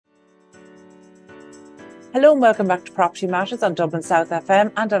Hello and welcome back to Property Matters on Dublin South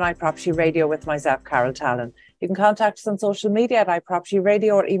FM and on iPropertyRadio with myself, Carol Tallon. You can contact us on social media at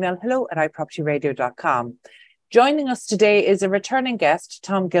iPropertyRadio or email hello@iPropertyRadio.com. Joining us today is a returning guest,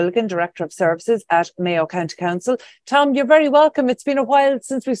 Tom Gilligan, Director of Services at Mayo County Council. Tom, you're very welcome. It's been a while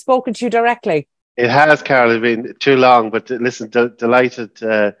since we've spoken to you directly. It has, Carol. It's been too long, but listen, delighted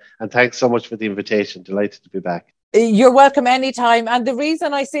and thanks so much for the invitation. Delighted to be back. You're welcome anytime. And the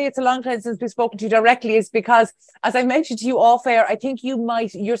reason I say it's a long time since we've spoken to you directly is because, as I mentioned to you off air, I think you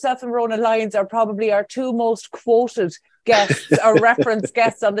might, yourself and Rona Lyons are probably our two most quoted guests or reference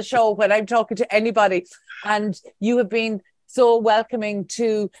guests on the show when I'm talking to anybody. And you have been so welcoming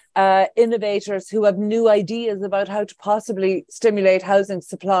to innovators who have new ideas about how to possibly stimulate housing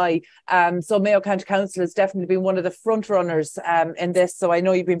supply. So Mayo County Council has definitely been one of the front runners in this. So I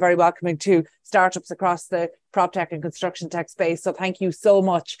know you've been very welcoming to startups across the prop tech and construction tech space. So thank you so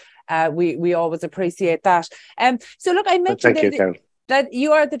much. We always appreciate that. So look, I mentioned that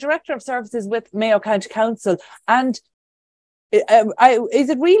you are the Director of Services with Mayo County Council, and is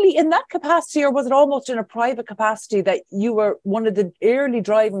it really in that capacity, or was it almost in a private capacity, that you were one of the early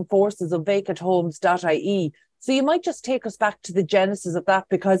driving forces of vacanthomes.ie? So you might just take us back to the genesis of that,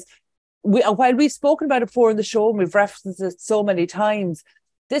 because while we've spoken about it before in the show and we've referenced it so many times,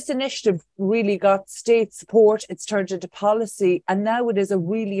 this initiative really got state support, it's turned into policy, and now it is a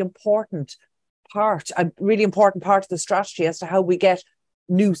really important part of the strategy as to how we get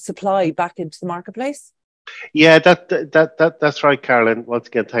new supply back into the marketplace. Yeah, that's right, Carolyn. Once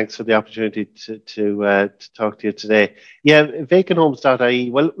again, thanks for the opportunity to talk to you today. Yeah, vacanthomes.ie.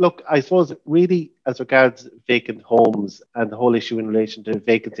 Well, look, I suppose really as regards vacant homes and the whole issue in relation to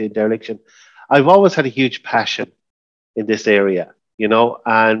vacancy and dereliction, I've always had a huge passion in this area,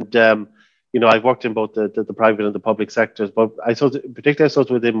 and I've worked in both the private and the public sectors, but particularly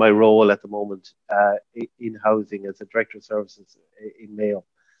within my role at the moment in housing as a Director of Services in Mayo.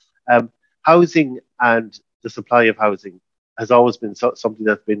 Housing and the supply of housing has always been something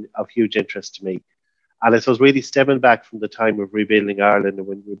that's been of huge interest to me. And I suppose really stemming back from the time of Rebuilding Ireland and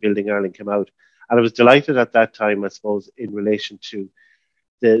when Rebuilding Ireland came out. And I was delighted at that time, I suppose, in relation to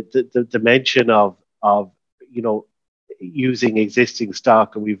the mention of using existing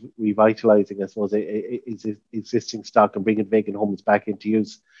stock and revitalising, I suppose, existing stock and bringing vacant homes back into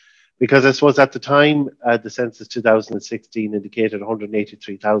use. Because I suppose at the time, the census 2016 indicated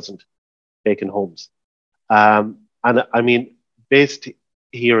 183,000 vacant homes. And I mean, based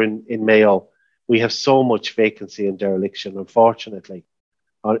here in Mayo, we have so much vacancy and dereliction, unfortunately,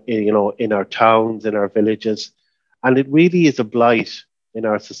 in our towns, in our villages. And it really is a blight in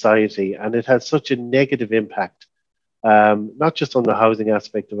our society. And it has such a negative impact, not just on the housing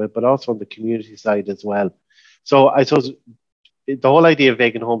aspect of it, but also on the community side as well. So I suppose the whole idea of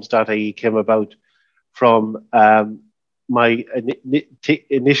vacanthomes.ie came about from my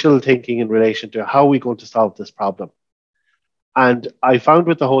initial thinking in relation to how are we going to solve this problem. And I found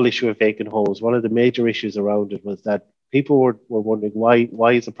with the whole issue of vacant homes, one of the major issues around it was that people were wondering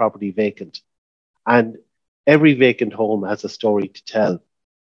why is a property vacant? And every vacant home has a story to tell.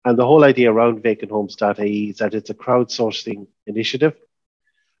 And the whole idea around vacanthomes.ie is that it's a crowdsourcing initiative.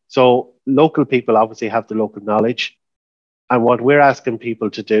 So local people obviously have the local knowledge. And what we're asking people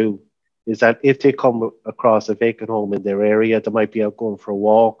to do is that if they come across a vacant home in their area, they might be out going for a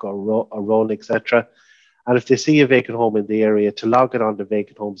walk or run, etc. And if they see a vacant home in the area, to log it on to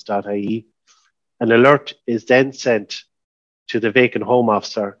vacanthomes.ie. An alert is then sent to the vacant home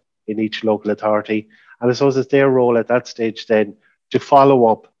officer in each local authority. And I suppose it's their role at that stage then to follow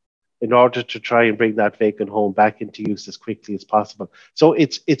up in order to try and bring that vacant home back into use as quickly as possible. So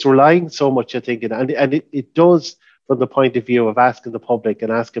it's relying so much, I think, and it does from the point of view of asking the public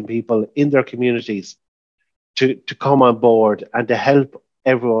and asking people in their communities to come on board and to help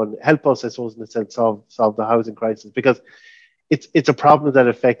everyone, help us, I suppose, in a sense, solve the housing crisis, because it's a problem that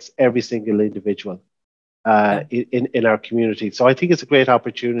affects every single individual in our community. So I think it's a great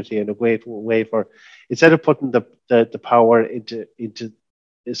opportunity and a great way for, instead of putting the power into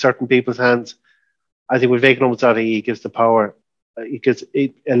certain people's hands, I think with vacanthomes.ie it gives the power, because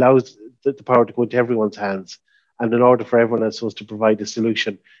it allows the power to go into everyone's hands. And in order for everyone, I suppose, to provide a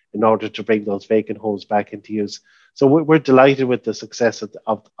solution in order to bring those vacant homes back into use. So we're delighted with the success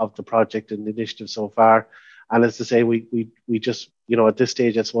of the project and the initiative so far. And as I say, we just, at this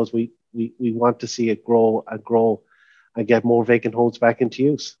stage, I suppose we want to see it grow and get more vacant homes back into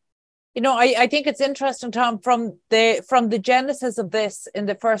use. I think it's interesting, Tom, from the genesis of this in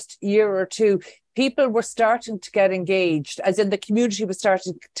the first year or two, people were starting to get engaged, as in the community was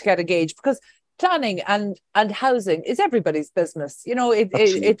starting to get engaged, because planning and housing is everybody's business. You know,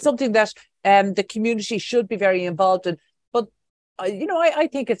 it's something that the community should be very involved in. But you know, I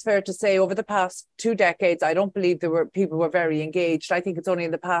think it's fair to say over the past 2 decades, I don't believe people were very engaged. I think it's only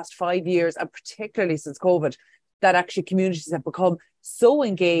in the past 5 years, and particularly since COVID, that actually communities have become so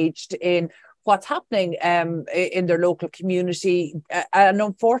engaged in what's happening in their local community. And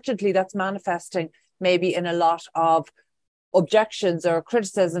unfortunately, that's manifesting maybe in a lot of objections or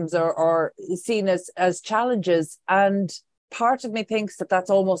criticisms or seen as challenges. And part of me thinks that that's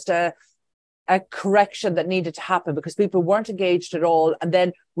almost a correction that needed to happen, because people weren't engaged at all. And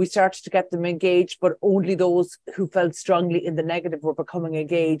then we started to get them engaged, but only those who felt strongly in the negative were becoming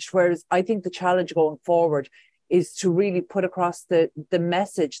engaged. Whereas I think the challenge going forward is to really put across the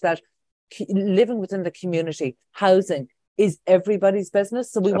message that living within the community, housing is everybody's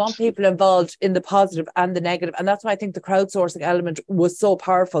business. So we want people involved in the positive and the negative. And that's why I think the crowdsourcing element was so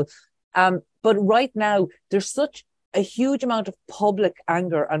powerful. But right now, there's such a huge amount of public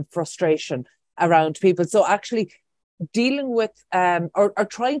anger and frustration around people. So actually dealing with or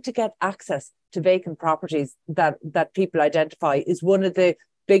trying to get access to vacant properties that people identify is one of the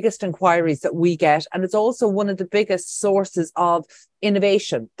biggest inquiries that we get. And it's also one of the biggest sources of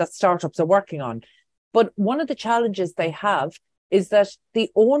innovation that startups are working on. But one of the challenges they have is that the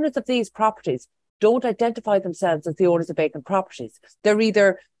owners of these properties don't identify themselves as the owners of vacant properties. They're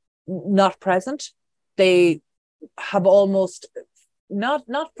either not present, they have almost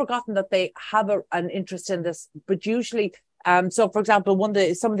not forgotten that they have an interest in this, but usually, so for example,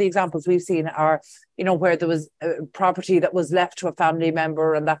 some of the examples we've seen are, you know, where there was a property that was left to a family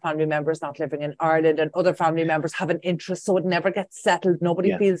member and that family member is not living in Ireland, and other family members have an interest, so it never gets settled.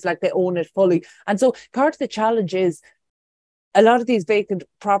 Nobody feels like they own it fully. And so part of the challenge is a lot of these vacant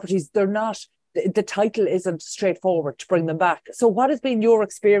properties, the title isn't straightforward to bring them back. So what has been your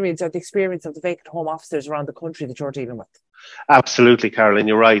experience or the experience of the vacant home officers around the country that you're dealing with? Absolutely, Carol, and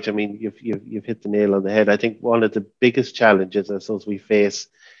you're right. I mean, you've hit the nail on the head. I think one of the biggest challenges, I suppose, we face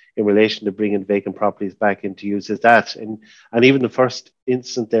in relation to bringing vacant properties back into use is that, and even the first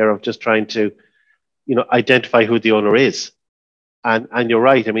instant there of just trying to, you know, identify who the owner is. And you're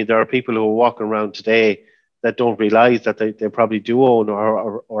right. I mean, there are people who are walking around today that don't realise that they probably do own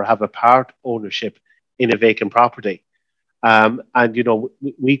or have a part ownership in a vacant property. And you know,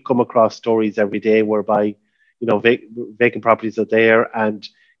 we come across stories every day whereby, you know, vacant properties are there, and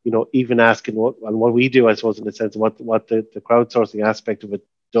you know, even asking what we do, I suppose, in the sense of what the crowdsourcing aspect of it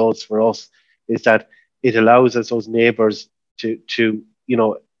does for us is that it allows us, those neighbours, to you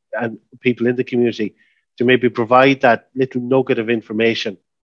know, and people in the community to maybe provide that little nugget of information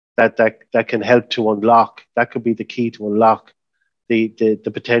that can help to unlock. That could be the key to unlock the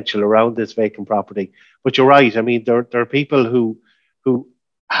potential around this vacant property. But you're right. I mean, there are people who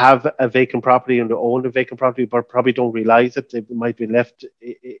have a vacant property and own a vacant property, but probably don't realise it. They might be left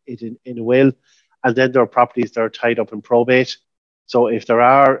it in a will, and then there are properties that are tied up in probate. So if there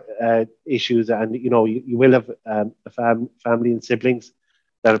are issues, and you know, you will have a family and siblings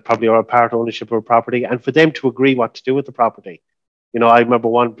that probably are a part ownership of a property, and for them to agree what to do with the property. You know, I remember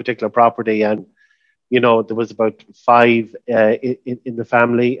one particular property, and you know, there was about 5 in the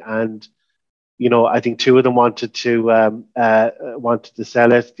family, and you know, I think 2 of them wanted to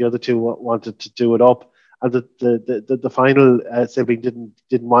sell it. The other 2 wanted to do it up, and the final sibling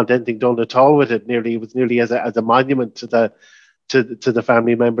didn't want anything done at all with it. It was nearly as a monument to the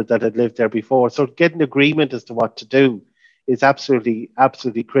family member that had lived there before. So getting agreement as to what to do is absolutely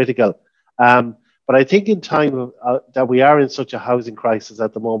critical. But I think in time that we are in such a housing crisis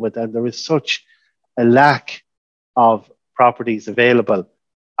at the moment, and there is such a lack of properties available,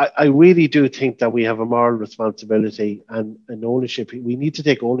 I really do think that we have a moral responsibility and an ownership. We need to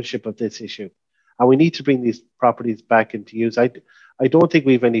take ownership of this issue, and we need to bring these properties back into use. I don't think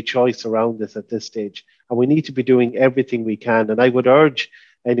we have any choice around this at this stage, and we need to be doing everything we can. And I would urge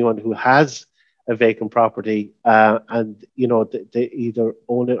anyone who has a vacant property and you know, they either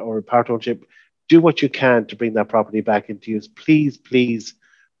own it or a part ownership, do what you can to bring that property back into use. Please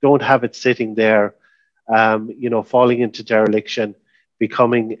don't have it sitting there, you know, falling into dereliction,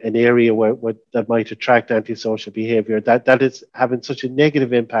 becoming an area where that might attract antisocial behaviour that is having such a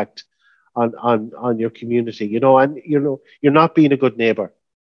negative impact on your community. You know, and you know, you're not being a good neighbour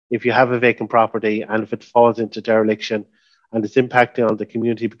if you have a vacant property and if it falls into dereliction and it's impacting on the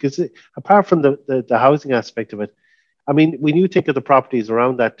community. Because apart from the housing aspect of it, I mean, when you think of the properties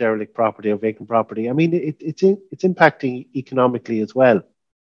around that derelict property or vacant property, I mean, it's impacting economically as well.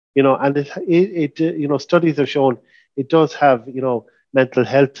 You know, and it you know, studies have shown it does have, you know, mental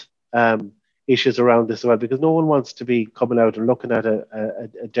health issues around this as well, because no one wants to be coming out and looking at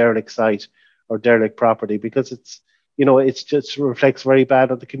a derelict site or derelict property, because it's, you know, it's just reflects very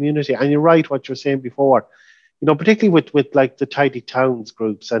bad on the community. And you're right what you're saying before, you know, particularly with like the tidy towns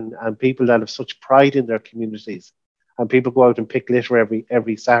groups and people that have such pride in their communities, and people go out and pick litter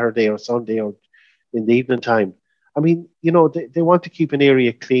every Saturday or Sunday or in the evening time. I mean, you know, they want to keep an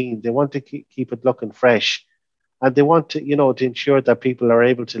area clean. They want to keep it looking fresh, and they want to, you know, to ensure that people are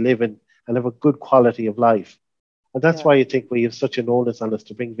able to live in and have a good quality of life. And that's why I think we have such an onus on us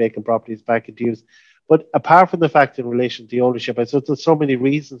to bring vacant properties back into use. But apart from the fact in relation to the ownership, I suppose there's so many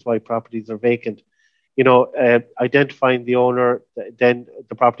reasons why properties are vacant. You know, identifying the owner, then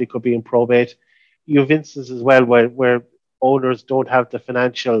the property could be in probate. You have instances as well where owners don't have the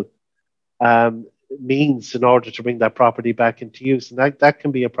financial means in order to bring that property back into use, and that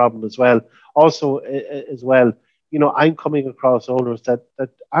can be a problem as well. Also, as well, you know, I'm coming across owners that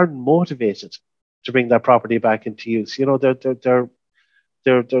aren't motivated to bring that property back into use. You know, they're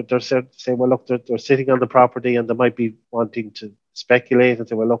saying, well, look, they're sitting on the property and they might be wanting to speculate and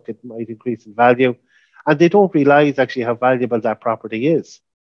say, well, look, it might increase in value, and they don't realise actually how valuable that property is.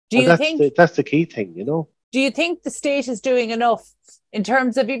 That's the key thing, you know. Do you think the state is doing enough in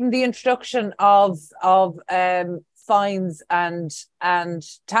terms of even the introduction of fines and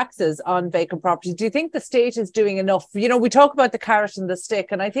taxes on vacant properties? Do you think the state is doing enough? You know, we talk about the carrot and the stick,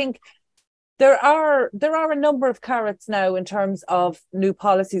 and I think there are a number of carrots now in terms of new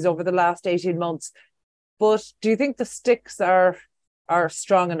policies over the last 18 months. But do you think the sticks are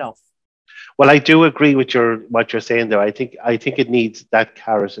strong enough? Well, I do agree with what you're saying there. I think it needs that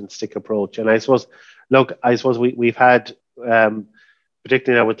carrot and stick approach. And I suppose we've had,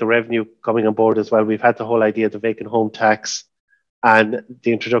 particularly now with the revenue coming on board as well, we've had the whole idea of the vacant home tax and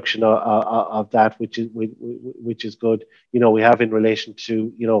the introduction of that, which is good. You know, we have in relation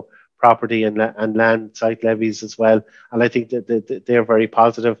to, you know, property and land site levies as well. And I think that they're very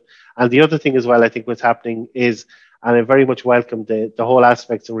positive. And the other thing as well, I think what's happening is, and I very much welcome the whole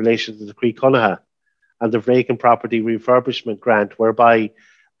aspects in relation to the Croi Conaithe and the Vacant Property Refurbishment Grant, whereby,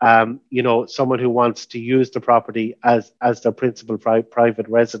 you know, someone who wants to use the property as their principal private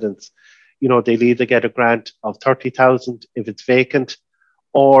residence, you know, they'll either get a grant of 30,000 if it's vacant,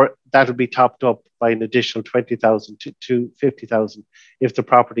 or that'll be topped up by an additional 20,000 to 50,000 if the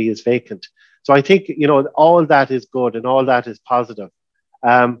property is vacant. So I think, you know, all that is good and all that is positive.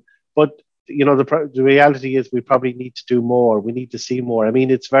 But, you know, the reality is we probably need to do more. We need to see more. I mean,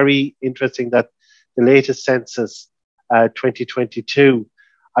 it's very interesting that the latest census, 2022,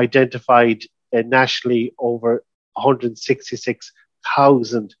 identified nationally over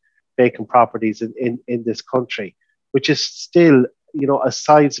 166,000 vacant properties in this country, which is still, you know, a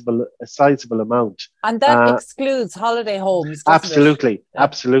sizable amount. And that excludes holiday homes, absolutely,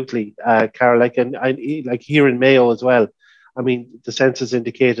 Carol. Like here in Mayo as well. I mean, the census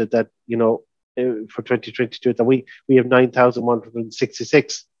indicated that, you know, for 2022 that we have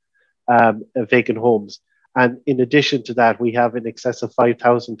 9,166 vacant homes, and in addition to that, we have in excess of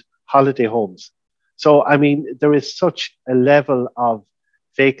 5,000 holiday homes. So, I mean, there is such a level of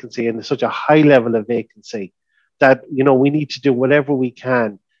vacancy and such a high level of vacancy that, you know, we need to do whatever we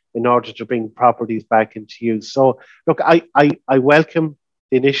can in order to bring properties back into use. So, look, I welcome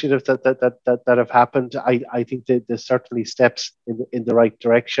the initiatives that have happened. I think that there's certainly steps in the right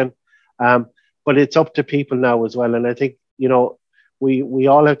direction, but it's up to people now as well. And I think, you know, we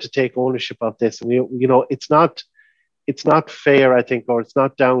all have to take ownership of this. And you know, it's not fair, I think, or it's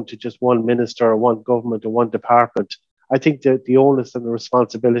not down to just one minister or one government or one department. I think that the onus and the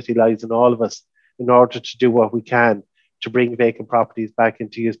responsibility lies in all of us in order to do what we can to bring vacant properties back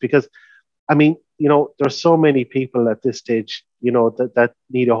into use. Because, I mean, you know, there's so many people at this stage, you know, that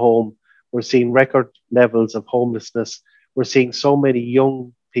need a home. We're seeing record levels of homelessness. We're seeing so many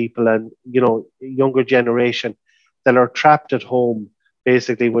young people and, you know, younger generation that are trapped at home,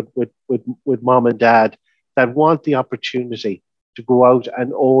 basically with mom and dad, that want the opportunity to go out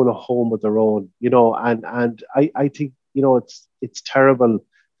and own a home of their own, you know, and I think, you know, it's terrible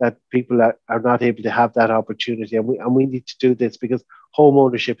that people are not able to have that opportunity, and we need to do this because home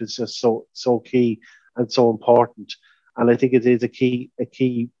ownership is just so key and so important. And I think it is a key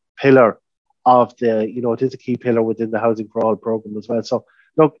pillar of the, you know, it is a key pillar within the Housing for All program as well. So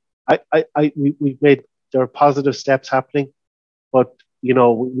look, we've made, there are positive steps happening, but, you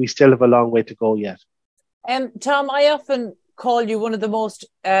know, we still have a long way to go yet. Tom, I often call you one of the most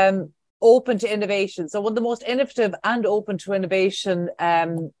open to innovation. So one of the most innovative and open to innovation,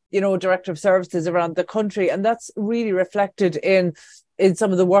 you know, director of services around the country. And that's really reflected in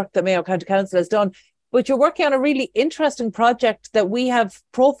some of the work that Mayo County Council has done. But you're working on a really interesting project that we have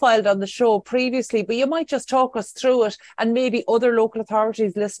profiled on the show previously, but you might just talk us through it, and maybe other local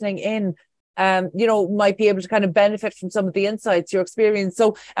authorities listening in might be able to kind of benefit from some of the insights, your experience.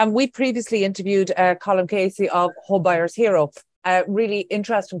 So, we previously interviewed Colin Casey of Home Buyers Hero, a really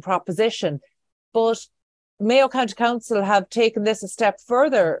interesting proposition. But Mayo County Council have taken this a step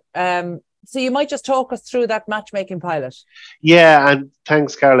further. So you might just talk us through that matchmaking pilot. Yeah, and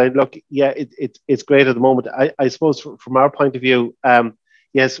thanks, Caroline. Look, yeah, it's great at the moment. I suppose from our point of view,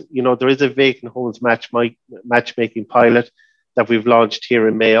 yes, there is a vacant homes matchmaking pilot that we've launched here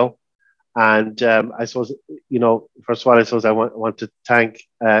in Mayo. And I suppose, first of all, I want to thank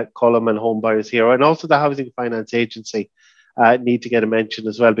Colin and Home Buyers Hero, and also the Housing Finance Agency need to get a mention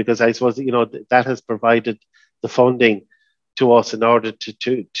as well, because I suppose, that has provided the funding to us in order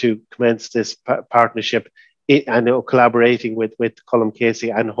to commence this partnership and collaborating with Colin Casey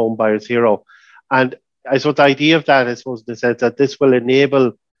and Home Buyers Hero. And I suppose the idea of that, I suppose, in the sense that this will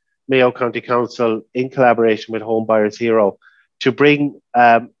enable Mayo County Council, in collaboration with Home Buyers Hero, to bring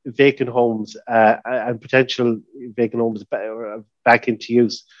vacant homes and potential vacant homes back into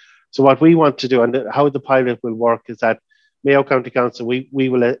use. So what we want to do, and how the pilot will work, is that Mayo County Council, we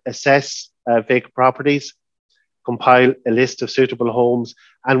will assess vacant properties, compile a list of suitable homes.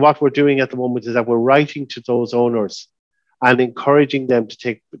 And what we're doing at the moment is that we're writing to those owners and encouraging them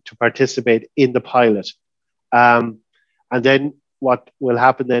to participate in the pilot. And then what will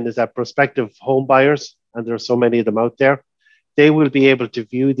happen then is that prospective home buyers, and there are so many of them out there, they will be able to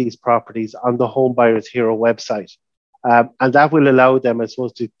view these properties on the Home Buyers Hero website. And that will allow them, I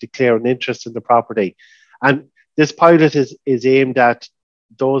suppose, to declare an interest in the property. And this pilot is aimed at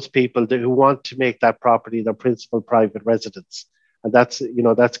those people who want to make that property their principal private residence. And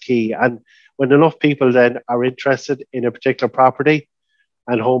that's key. And when enough people then are interested in a particular property,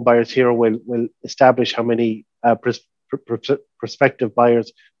 and Home Buyers Hero will establish how many prospective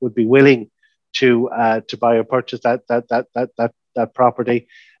buyers would be willing to buy or purchase that property,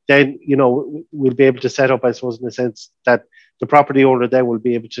 then we'll be able to set up, I suppose, in the sense that the property owner then will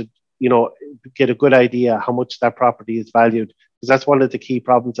be able to get a good idea how much that property is valued, because that's one of the key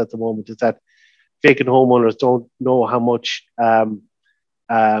problems at the moment, is that vacant homeowners don't know how much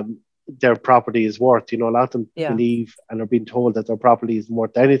their property is worth. A lot of them believe and are being told that their property isn't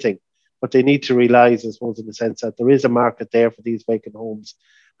worth anything, but they need to realize, I suppose, in the sense that there is a market there for these vacant homes,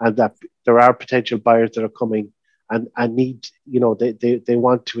 and that there are potential buyers that are coming and need, they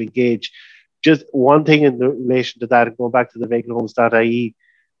want to engage. Just one thing in relation to that, and going back to the vacanthomes.ie,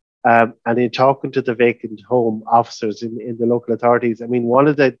 and in talking to the vacant home officers in the local authorities, I mean, one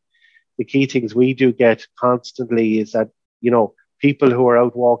of the key things we do get constantly is that, people who are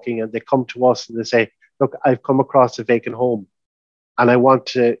out walking and they come to us and they say, look, I've come across a vacant home and I want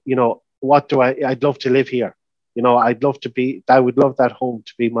to, I'd love to live here. I would love that home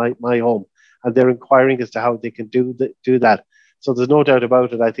to be my home. And they're inquiring as to how they can do that. So there's no doubt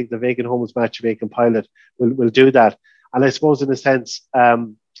about it. I think the Vacant Homes Matchmaking pilot will do that. And I suppose, in a sense,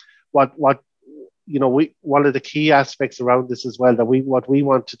 one of the key aspects around this as well, what we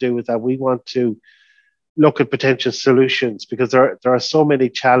want to do is that we want to look at potential solutions, because there are so many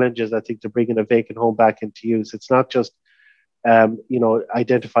challenges, I think, to bringing a vacant home back into use. It's not just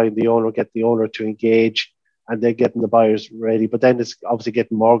identifying the owner, get the owner to engage, and then getting the buyers ready, but then it's obviously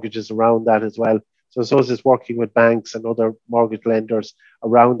getting mortgages around that as well. So it's working with banks and other mortgage lenders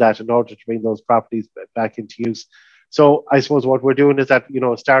around that in order to bring those properties back into use. So I suppose what we're doing is that,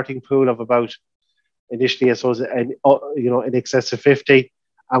 a starting pool of about, initially, I suppose, in excess of 50.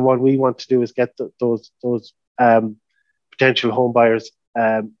 And what we want to do is get those potential home buyers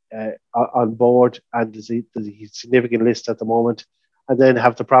on board, and there's a significant list at the moment, and then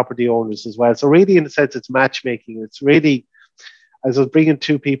have the property owners as well. So really, in a sense, it's matchmaking. It's really, as I was bringing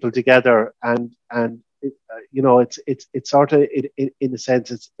two people together, and it's sort of, in a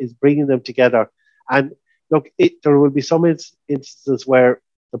sense, it's bringing them together. And look, there will be some instances where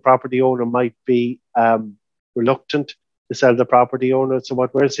the property owner might be reluctant to sell the property owner. So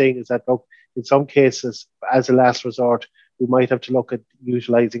what we're saying is that, look, in some cases, as a last resort, we might have to look at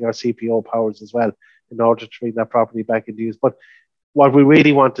utilising our CPO powers as well in order to bring that property back into use. But what we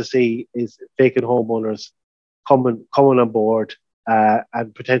really want to see is vacant homeowners coming on board,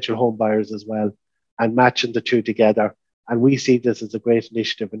 and potential home buyers as well, and matching the two together. And we see this as a great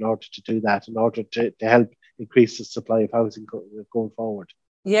initiative in order to do that, in order to help increase the supply of housing going forward.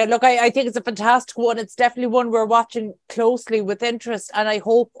 Yeah, look, I think it's a fantastic one. It's definitely one we're watching closely with interest, and I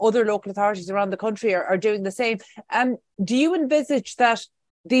hope other local authorities around the country are doing the same. Do you envisage that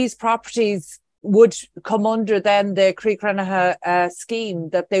these properties would come under then the Croi Conaithe scheme,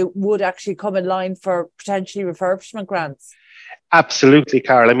 that they would actually come in line for potentially refurbishment grants? Absolutely,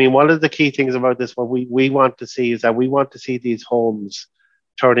 Carol. I mean, one of the key things about this, what we want to see, is that we want to see these homes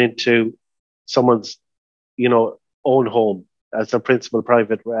turn into someone's, own home as their principal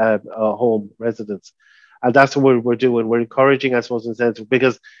private home residence. And that's what we're doing. We're encouraging, I suppose, in a sense,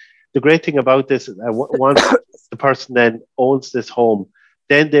 because the great thing about this is once the person then owns this home,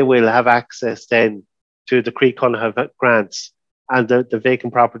 then they will have access then to the Croi Conaithe grants and the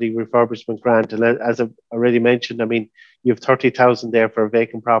Vacant Property Refurbishment Grant. And as I've already mentioned, I mean, you have 30,000 there for a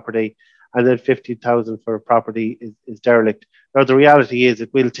vacant property, and then 50,000 for a property is derelict. Now, the reality is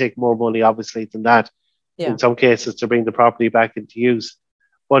it will take more money, obviously, than that in some cases to bring the property back into use.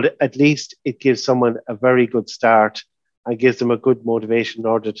 But at least it gives someone a very good start and gives them a good motivation in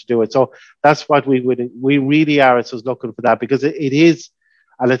order to do it. So that's what we really are, I suppose, looking for that, because it is.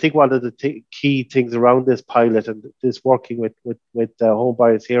 And I think one of the key things around this pilot and this working with Home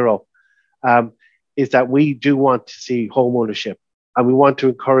Buyers Hero is that we do want to see home ownership, and we want to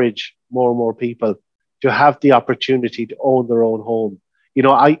encourage more and more people to have the opportunity to own their own home.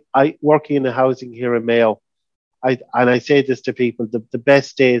 I working in the housing here in Mayo, I say this to people, the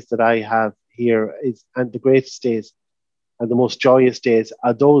best days that I have here is, and the greatest days and the most joyous days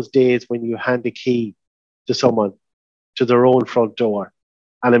are those days when you hand a key to someone to their own front door.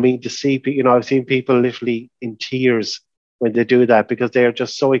 And I mean, to see, I've seen people literally in tears when they do that, because they are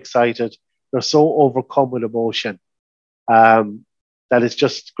just so excited. They're so overcome with emotion that it's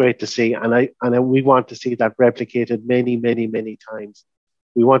just great to see. And we want to see that replicated many, many, many times.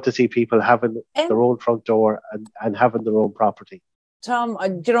 We want to see people having their own front door and having their own property. Tom,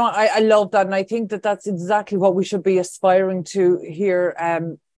 I love that. And I think that that's exactly what we should be aspiring to here,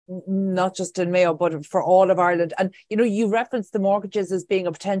 not just in Mayo, but for all of Ireland. And, you referenced the mortgages as being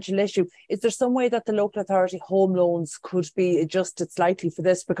a potential issue. Is there some way that the local authority home loans could be adjusted slightly for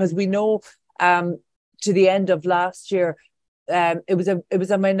this? Because we know to the end of last year, it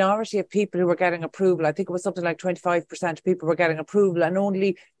was a minority of people who were getting approval. I think it was something like 25% of people were getting approval. And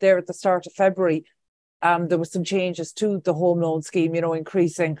only there at the start of February, there was some changes to the home loan scheme,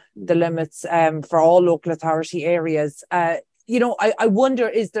 increasing the limits for all local authority areas. I wonder,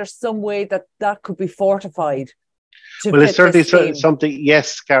 is there some way that could be fortified? Well, it's certainly something.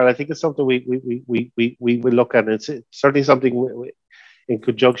 Yes, Carol, I think it's something we will look at. It's certainly something in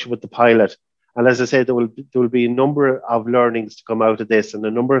conjunction with the pilot. And as I said, there will be a number of learnings to come out of this, and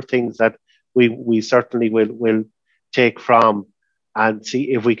a number of things that we certainly will take from and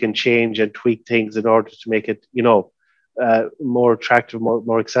see if we can change and tweak things in order to make it, more attractive,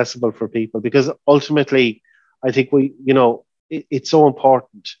 more accessible for people. Because ultimately, I think it's so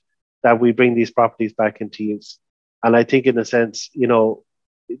important that we bring these properties back into use. And I think, in a sense, we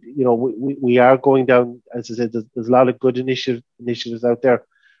are going down, as I said, there's a lot of good initiatives out there.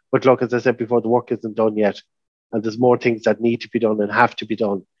 But look, as I said before, the work isn't done yet, and there's more things that need to be done and have to be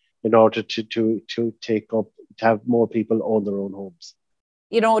done in order to have more people own their own homes.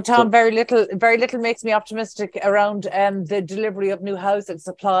 Tom, very little makes me optimistic around the delivery of new housing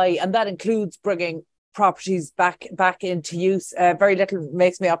supply, and that includes bringing properties back into use. Very little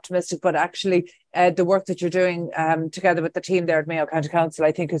makes me optimistic, but actually the work that you're doing together with the team there at Mayo County Council,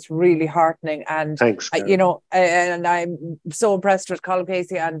 I think is really heartening. And thanks, and I'm so impressed with Carol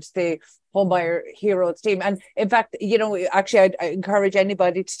Casey and the Homebuyer Heroes team. And in fact, actually I'd encourage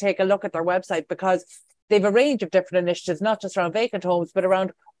anybody to take a look at their website, because they've a range of different initiatives, not just around vacant homes, but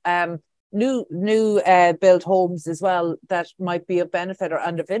around new built homes as well, that might be of benefit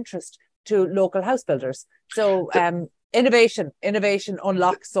and of interest to local house builders. So innovation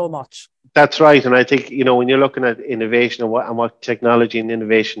unlocks so much. That's right. And I think, when you're looking at innovation and what technology and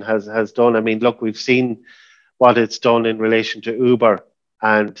innovation has done, I mean, look, we've seen what it's done in relation to Uber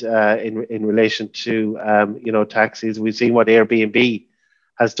and in relation to, taxis. We've seen what Airbnb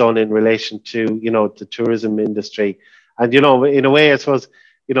has done in relation to, the tourism industry. And, in a way, I suppose,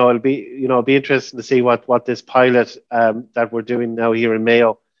 it'll be interesting to see what this pilot that we're doing now here in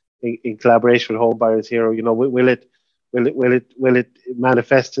Mayo in collaboration with Home Buyers Hero, will it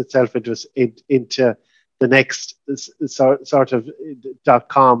manifest itself into the next sort of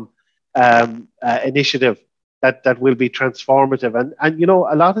 .com initiative that will be transformative, and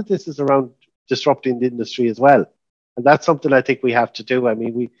a lot of this is around disrupting the industry as well, and that's something I think we have to do. I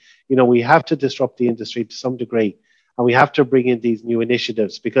mean, we have to disrupt the industry to some degree, and we have to bring in these new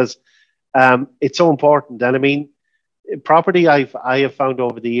initiatives, because it's so important. And I mean, property I have found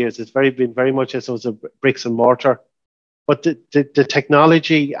over the years, it's been very much as a bricks and mortar, but the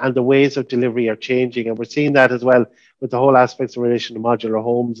technology and the ways of delivery are changing, and we're seeing that as well with the whole aspects in relation to modular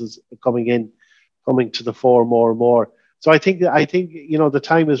homes is coming to the fore more and more. So I think the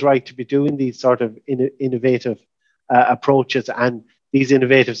time is right to be doing these sort of innovative approaches and these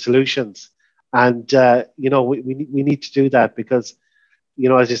innovative solutions, and we need to do that, because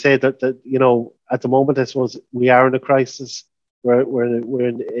as you say, that at the moment, I suppose we are in a crisis. We're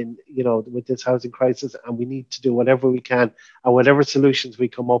in with this housing crisis, and we need to do whatever we can, and whatever solutions we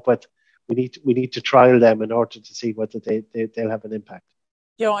come up with, we need to trial them in order to see whether they'll have an impact.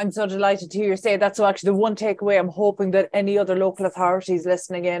 I'm so delighted to hear you say that. So actually the one takeaway, I'm hoping that any other local authorities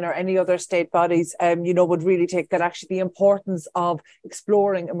listening in or any other state bodies, would really take that actually the importance of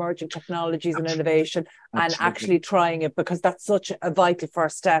exploring emerging technologies and innovation and actually trying it, because that's such a vital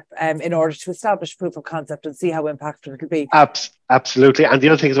first step in order to establish proof of concept and see how impactful it'll be. Absolutely. And the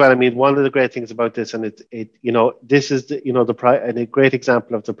other thing as well, I mean, one of the great things about this, and this is a great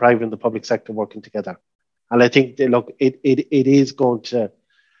example of the private and the public sector working together. And I think it is going to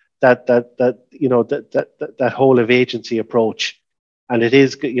that whole of agency approach, and it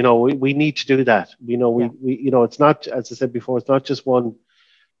is we need to do that. We it's not, as I said before, it's not just one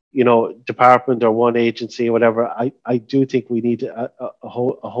department or one agency or whatever. I do think we need a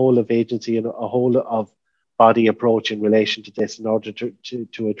whole of agency and a whole of body approach in relation to this in order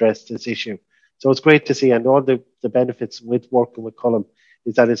to address this issue. So it's great to see, and all the benefits with working with Colm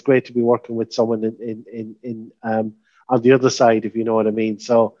is that it's great to be working with someone in on the other side, if you know what I mean.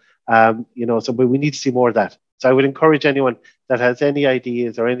 So but we need to see more of that. So I would encourage anyone that has any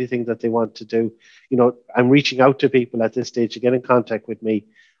ideas or anything that they want to do. I'm reaching out to people at this stage to get in contact with me,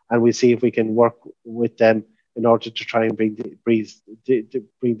 and we'll see if we can work with them in order to try and bring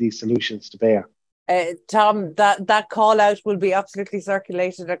these solutions to bear. Tom, that call out will be absolutely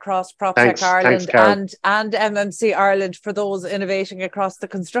circulated across PropTech Ireland and MMC Ireland for those innovating across the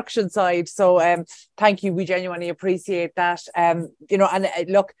construction side. So thank you. We genuinely appreciate that.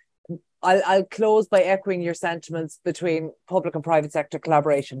 Look, I'll close by echoing your sentiments between public and private sector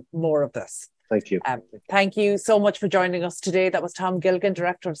collaboration. More of this. Thank you. Thank you so much for joining us today. That was Tom Gilligan,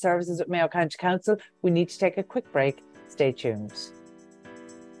 Director of Services at Mayo County Council. We need to take a quick break. Stay tuned.